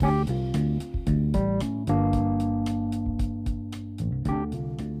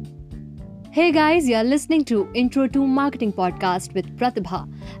Hey guys, you're listening to Intro to Marketing podcast with Pratibha,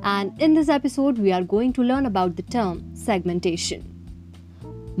 and in this episode, we are going to learn about the term segmentation.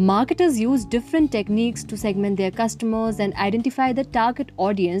 Marketers use different techniques to segment their customers and identify the target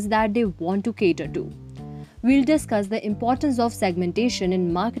audience that they want to cater to. We'll discuss the importance of segmentation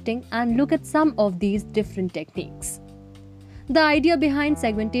in marketing and look at some of these different techniques. The idea behind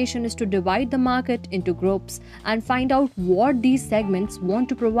segmentation is to divide the market into groups and find out what these segments want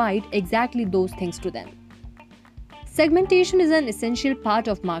to provide exactly those things to them. Segmentation is an essential part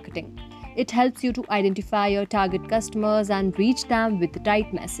of marketing. It helps you to identify your target customers and reach them with the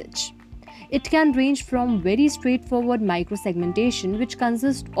right message. It can range from very straightforward micro-segmentation, which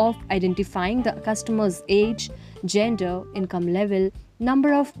consists of identifying the customer's age, gender, income level,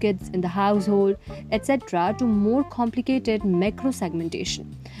 number of kids in the household, etc., to more complicated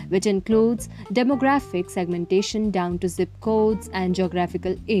macro-segmentation, which includes demographic segmentation down to zip codes and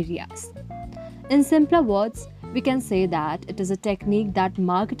geographical areas. In simpler words, we can say that it is a technique that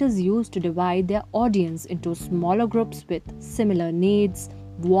marketers use to divide their audience into smaller groups with similar needs,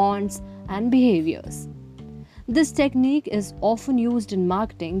 wants, and behaviors. This technique is often used in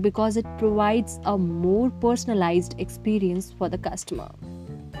marketing because it provides a more personalized experience for the customer.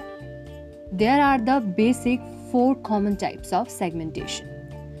 There are the basic 4 common types of segmentation.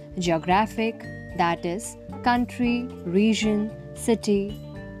 Geographic, that is, country, region, city,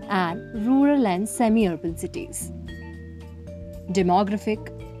 and rural and semi-urban cities.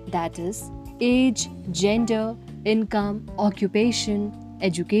 Demographic, that is, age, gender, income, occupation,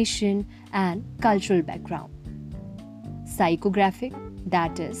 education, and cultural background. Psychographic,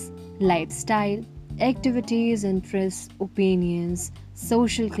 that is, lifestyle, activities, interests, opinions,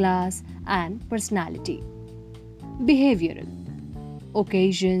 social class, and personality. Behavioral,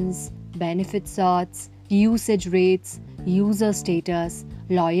 occasions, benefit sorts, usage rates, user status,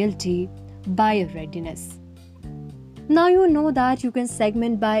 loyalty, buyer readiness. Now you know that you can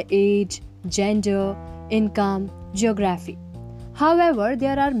segment by age, gender, income, geography. However,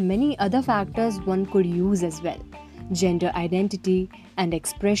 there are many other factors one could use as well. Gender identity and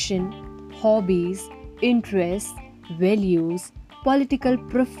expression, hobbies, interests, values, political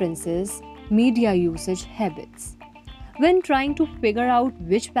preferences, media usage habits. When trying to figure out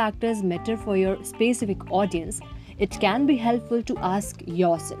which factors matter for your specific audience, it can be helpful to ask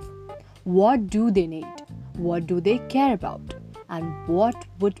yourself, what do they need? What do they care about? And what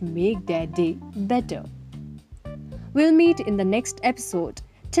would make their day better? We'll meet in the next episode.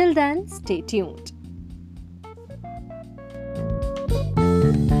 Till then, stay tuned.